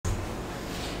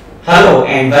Hello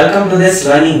and welcome to this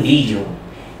learning video.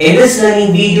 In this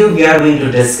learning video, we are going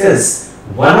to discuss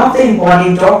one of the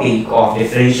important topic of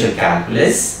differential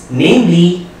calculus,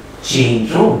 namely chain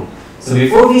rule. So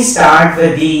before we start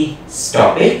with this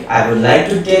topic, I would like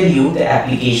to tell you the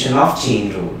application of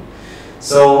chain rule.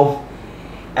 So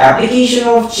application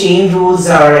of chain rules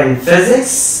are in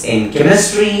physics, in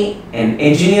chemistry, in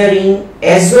engineering,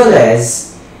 as well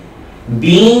as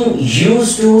being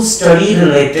used to study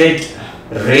related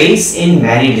rates in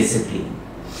many disciplines.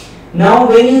 Now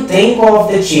when you think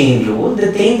of the chain rule,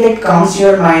 the thing that comes to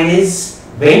your mind is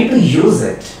when to use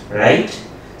it, right?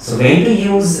 So when to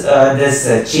use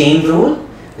this chain rule?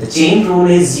 The chain rule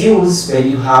is used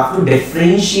when you have to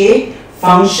differentiate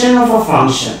function of a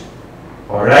function.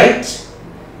 Alright?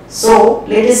 So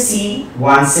let us see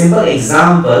one simple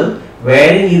example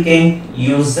where you can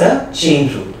use the chain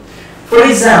rule. For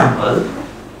example,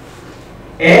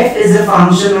 f is a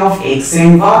function of x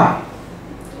and y.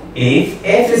 If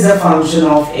f is a function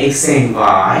of x and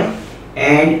y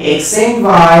and x and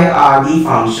y are the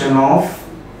function of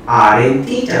r and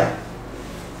theta,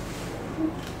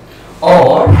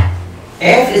 or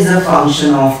f is a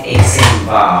function of x and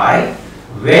y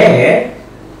where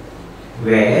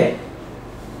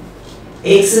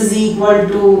x is equal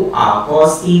to r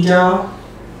cos theta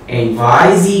and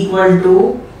y is equal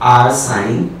to r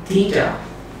sin theta.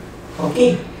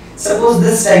 Okay, suppose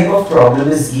this type of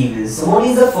problem is given. So what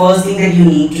is the first thing that you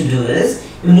need to do is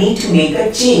you need to make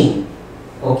a chain.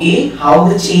 Okay, how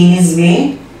the chain is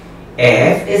made?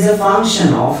 F is a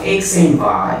function of x and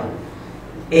y.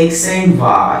 X and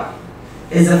y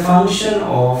is a function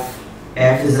of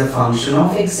f is a function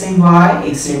of x and y.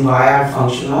 X and y are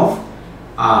function of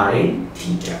r and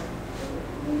theta.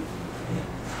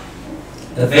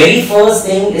 The very first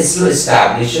thing is to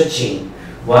establish a chain.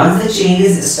 Once the chain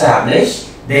is established,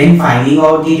 then finding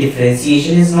out the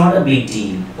differentiation is not a big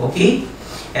deal. Okay,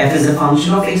 f is a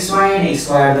function of xy and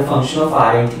xy are the function of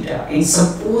r and theta. And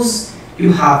suppose you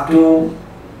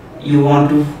want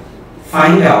to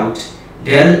find out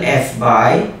del f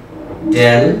by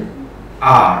del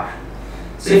r.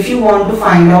 So if you want to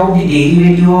find out the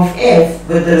derivative of f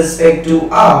with respect to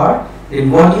r,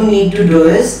 then what you need to do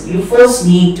is you first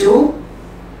need to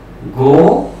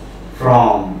go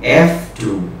from f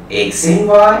to x and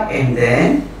y and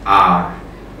then r,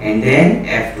 and then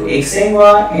f to x and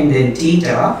y and then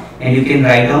theta, and you can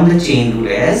write down the chain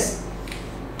rule as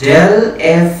del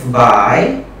f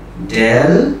by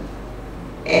del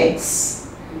x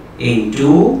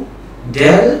into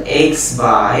del x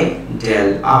by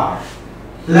del r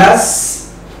plus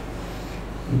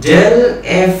del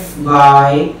f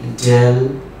by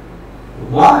del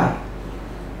y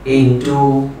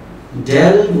into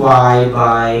del y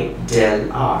by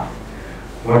del r.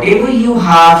 Whatever you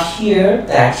have here,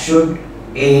 that should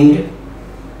end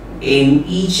in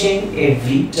each and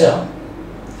every term.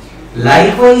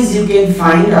 Likewise, you can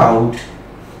find out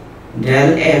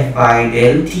del f by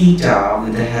del theta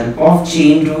with the help of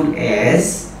chain rule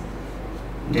as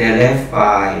del f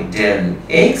by del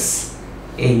x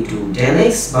into del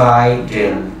x by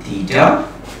del theta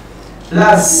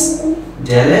plus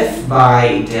del f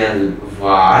by del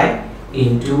y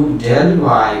into del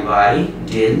y by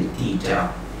del theta.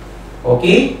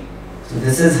 Okay, so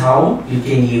this is how you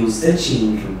can use the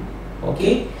chain rule.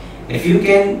 Okay, if you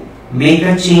can make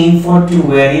a chain for 2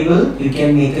 variables, you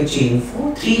can make a chain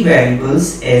for 3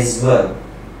 variables as well.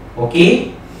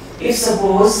 Okay, if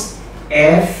suppose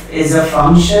f is a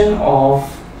function of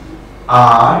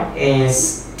r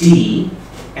as t,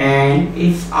 and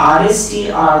if r as t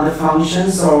are the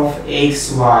functions of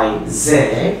x, y,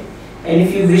 z, and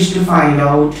if you wish to find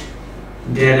out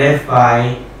del f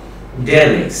by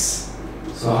del x,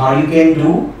 so how you can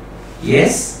do?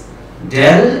 Yes,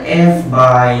 del f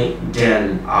by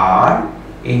del r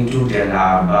into del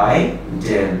r by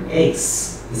del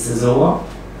x. This is over.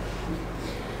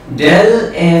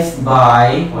 Del f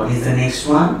by, what is the next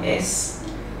one? S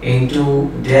into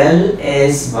del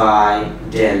s by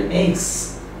del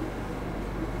x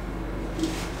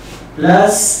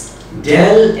plus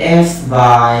del f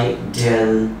by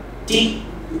del t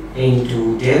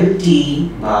into del t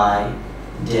by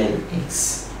del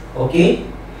x. Okay,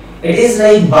 it is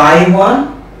like buy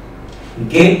one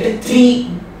get 3,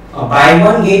 buy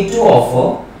one get 2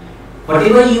 offer.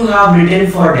 Whatever you have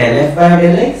written for del f by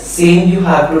del x, same you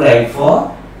have to write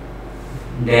for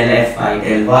del f by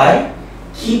del y.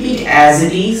 Keep it as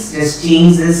it is, just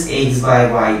change this x by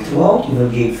y throughout. You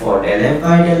will get for del f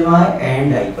by del y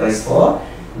and likewise for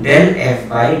del f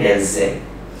by del z.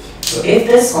 So if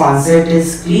this concept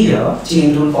is clear,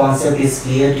 chain rule concept is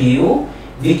clear to you,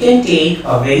 we can take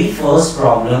a very first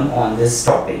problem on this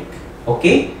topic.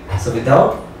 Okay, so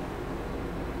without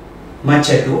much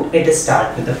ado, let us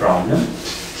start with the problem.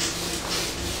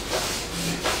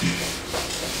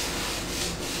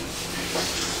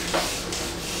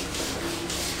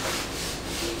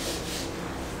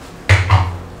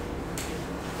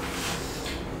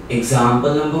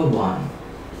 Example number 1.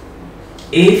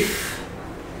 If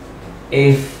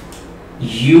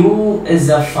u is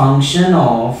a function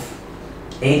of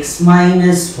x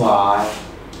minus y,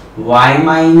 y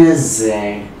minus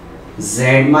z,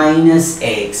 z minus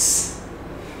x,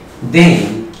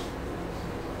 then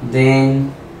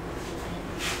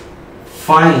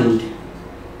find,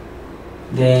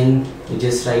 then we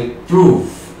just write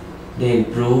prove, then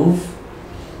prove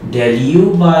del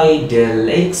u by del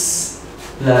x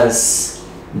plus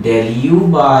del u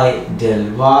by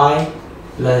del y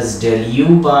plus del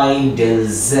u by del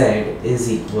z is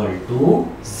equal to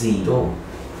 0.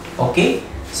 Okay,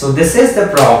 so this is the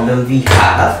problem we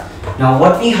have. Now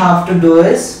what we have to do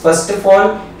is, first of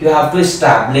all, you have to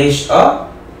establish a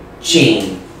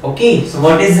chain. Okay, so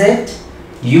what is it?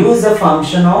 Use a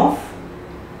function of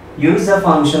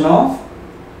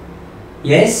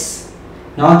yes.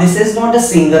 Now this is not a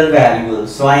single variable,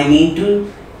 so I need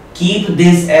to keep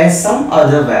this as some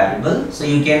other variable. So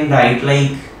you can write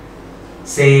like,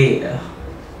 say,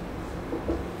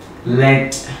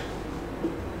 let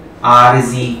r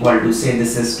is equal to, say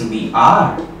this is to be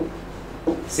r,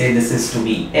 say this is to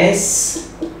be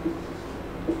s,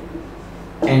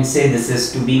 and say this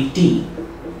is to be t.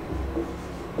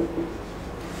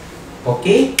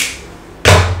 Okay,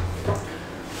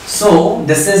 so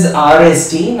this is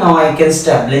RST. Now I can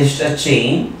establish a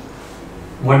chain.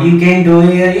 What you can do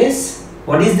here is,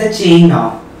 what is the chain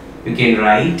now? You can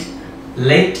write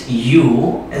let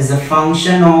u is a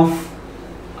function of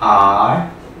r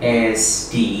s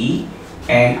t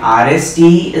and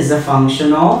RST is a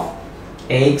function of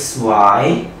x,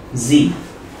 y, z.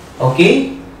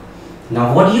 Okay,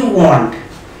 now what do you want?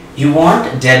 You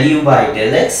want del u by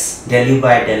del x, del u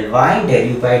by del y,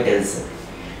 del u by del z.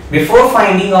 Before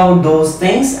finding out those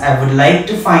things, I would like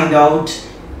to find out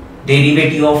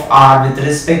derivative of r with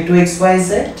respect to x, y,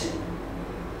 z,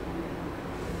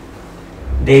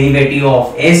 derivative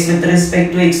of s with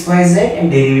respect to x, y, z, and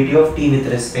derivative of t with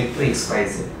respect to x, y,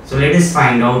 z. So let us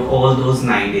find out all those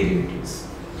 9 derivatives.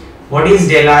 What is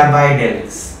del r by del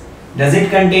x? Does it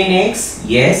contain x?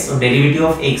 Yes. So derivative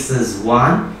of x is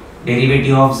 1,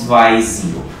 derivative of y is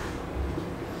 0.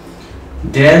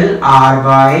 Del r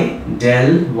by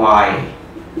del y.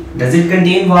 Does it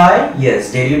contain y?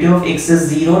 Yes. Derivative of x is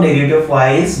 0, derivative of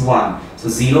y is 1. So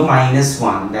 0 minus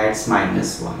 1, that's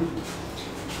minus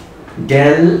 1.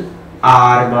 Del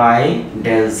r by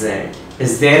del z.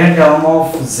 Is there a term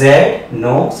of z?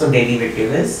 No. So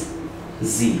derivative is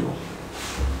 0.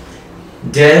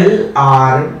 Del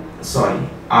r, sorry,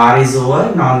 r is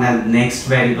over. Now the next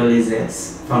variable is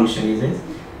s. Function is s.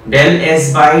 Del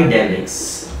s by del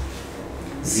x.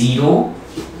 0.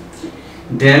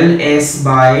 Del s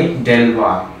by del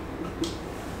y,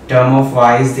 term of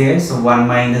y is there, so 1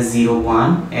 minus 0,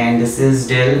 1, and this is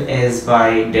del s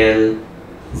by del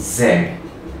z,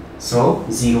 so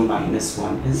 0 minus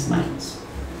 1 is minus.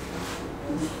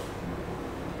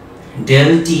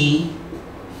 Del t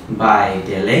by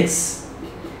del x,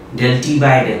 del t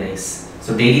by del x,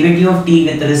 so derivative of t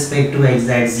with respect to x,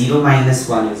 that 0 minus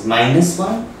 1 is minus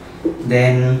 1,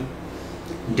 then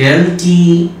del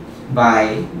t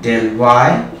by del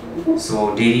y,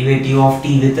 so derivative of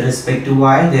t with respect to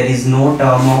y, there is no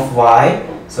term of y,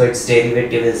 so its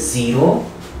derivative is 0,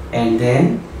 and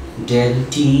then del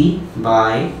t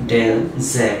by del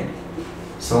z,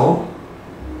 so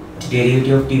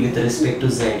derivative of t with respect to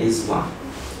z is 1.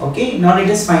 Okay, now let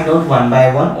us find out one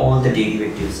by one all the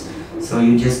derivatives. So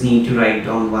you just need to write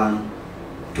down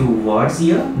 2 words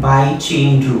here. By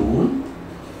chain rule,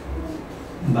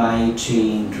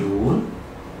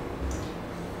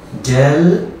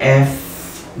 del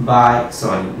f by,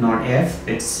 sorry, not f,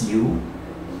 it's u,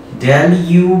 del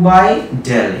u by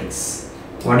del x.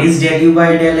 What is del u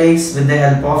by del x? With the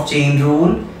help of chain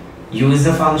rule, u is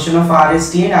the function of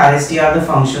RST and RST are the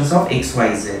functions of x,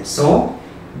 y, z. So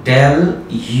del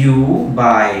u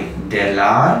by del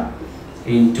r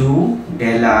into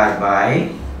del r by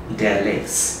del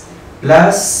x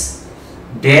plus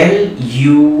del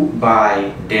u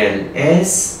by del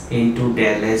s into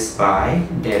del s by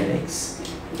del x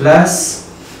plus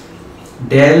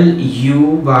del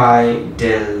u by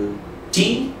del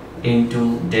t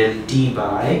into del t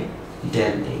by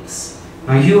del x.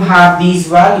 Now you have these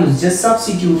values, just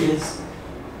substitute it.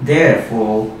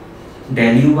 Therefore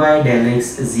del u by del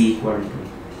x is equal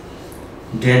to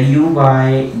del u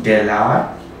by del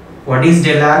r. What is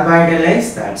del r by del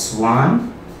x? That's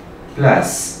 1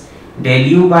 plus del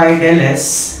u by del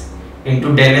s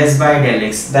into del s by del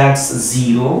x. That's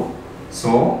 0.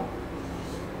 So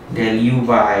del u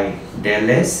by del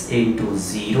s into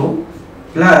 0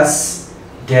 plus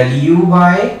del u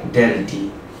by del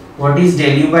t. What is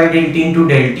del u by del t into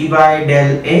del t by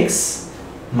del x?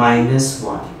 Minus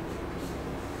 1.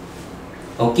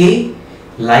 Okay,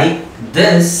 like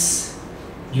this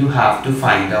you have to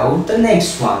find out the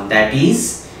next one, that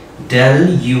is del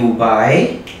u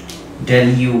by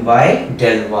del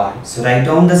y. So write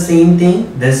down the same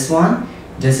thing, this one,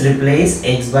 just replace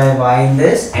x by y in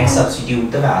this and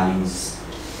substitute the values.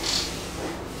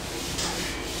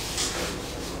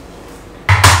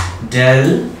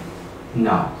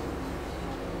 Now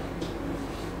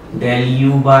del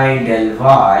u by del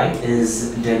y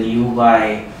is del u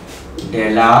by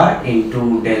del r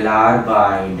into del r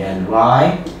by del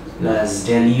y plus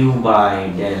del u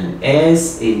by del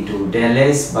s into del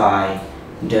s by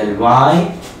del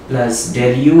y plus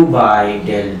del u by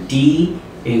del t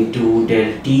into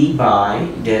del t by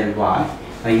del y.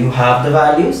 Now you have the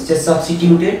values, just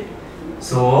substitute it.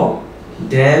 So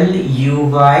del u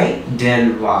by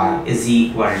del y is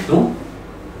equal to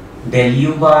del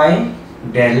u by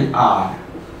del r.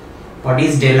 What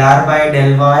is del r by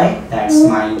del y? That's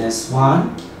minus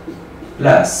 1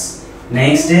 plus,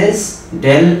 next is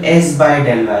del s by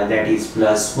del y, that is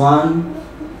plus 1,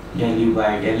 del u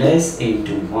by del s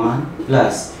into 1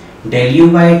 plus del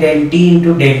u by del t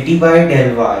into del t by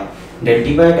del y. Del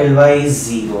t by del y is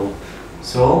 0.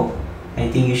 So I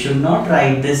think you should not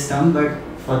write this term, but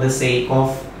for the sake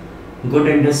of good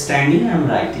understanding I am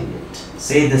writing it.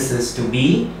 Say this is to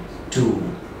be 2.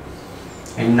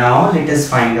 And now let us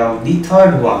find out the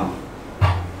third one.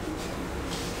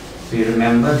 So you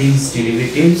remember these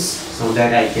derivatives so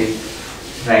that I can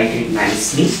write it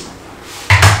nicely.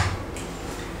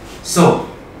 So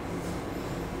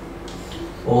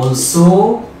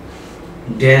also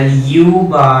del u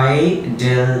by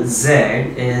del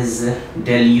z is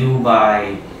del u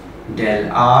by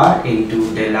del r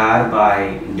into del r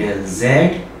by del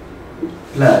z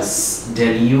plus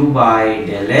del u by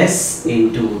del s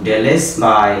into del s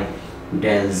by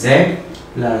del z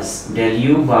plus del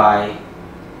u by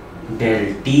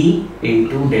del t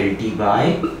into del t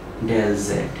by del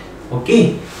z.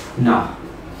 Okay, now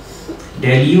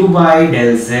del u by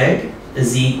del z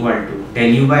is equal to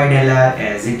del u by del r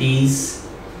as it is.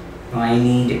 Now I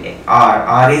need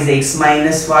r is x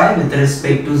minus y with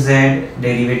respect to z,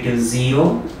 derivative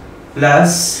 0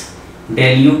 plus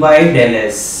del u by del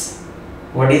s.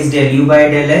 What is del u by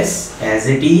del s? As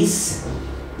it is.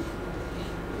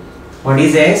 What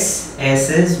is s? S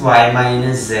is y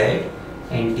minus z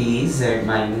and t is z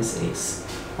minus x.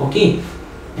 Okay,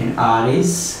 and r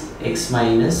is x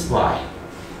minus y.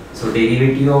 So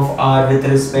derivative of r with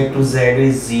respect to z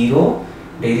is 0.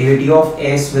 Derivative of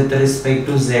s with respect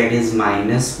to z is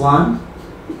minus 1.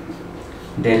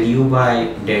 Del u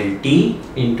by del t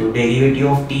into derivative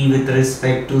of t with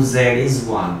respect to z is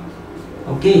 1.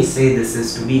 Okay, say this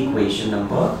is to be equation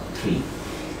number 3.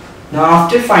 Now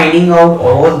after finding out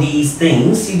all these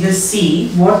things, you just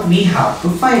see what we have to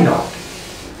find out.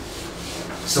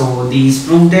 So these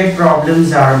proof that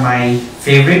problems are my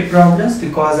favorite problems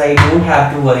because I don't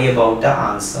have to worry about the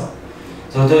answer.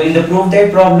 So in the proof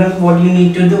that problem, what you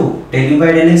need to do? Del u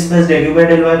by del x plus del u by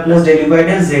del y plus del u by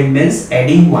del z means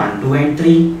adding 1, 2 and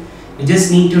 3. You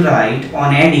just need to write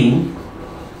on adding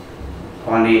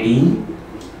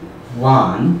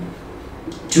 1,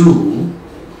 2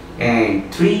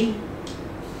 and 3.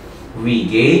 We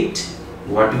get,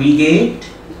 what we get?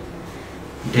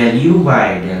 Del u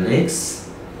by del x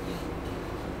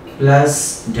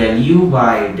plus del u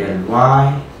by del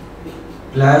y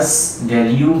plus del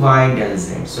u by del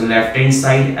z. So left hand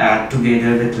side add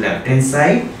together with left hand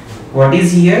side. What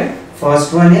is here?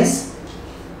 First one is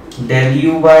del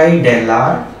u by del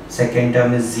r, second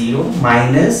term is 0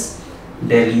 minus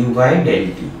del u by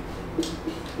del t.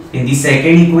 In the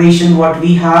second equation what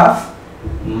we have?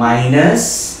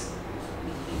 Minus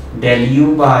del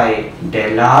u by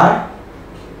del r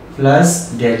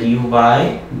plus del u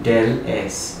by del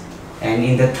s. And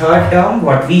in the third term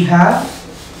what we have?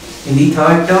 In the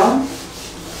third term,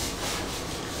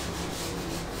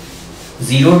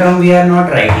 0 term we are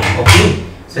not writing. Okay,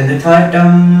 so in the third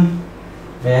term,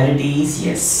 where it is?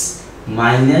 Yes,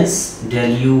 minus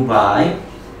del u by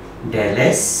del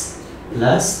s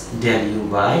plus del u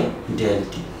by del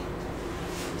t.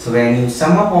 So when you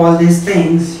sum up all these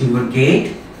things, you would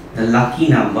get the lucky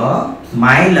number,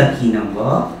 my lucky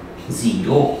number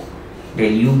 0.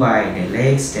 Del u by del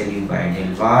x, del u by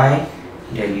del y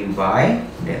del u by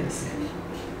del z.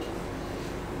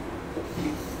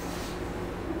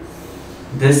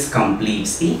 This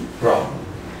completes the problem.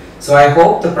 So I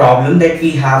hope the problem that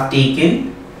we have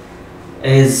taken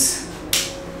is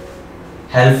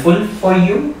helpful for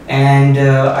you, and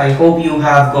I hope you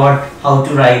have got how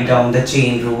to write down the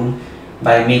chain rule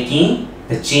by making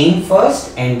the chain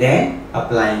first and then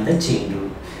applying the chain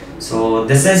rule. So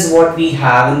this is what we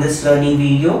have in this learning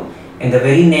video. In the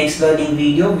very next learning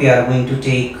video, we are going to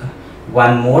take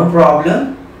one more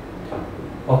problem.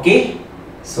 Okay,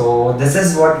 so this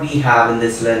is what we have in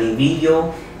this learning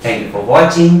video. Thank you for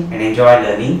watching and enjoy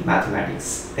learning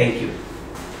mathematics. Thank you.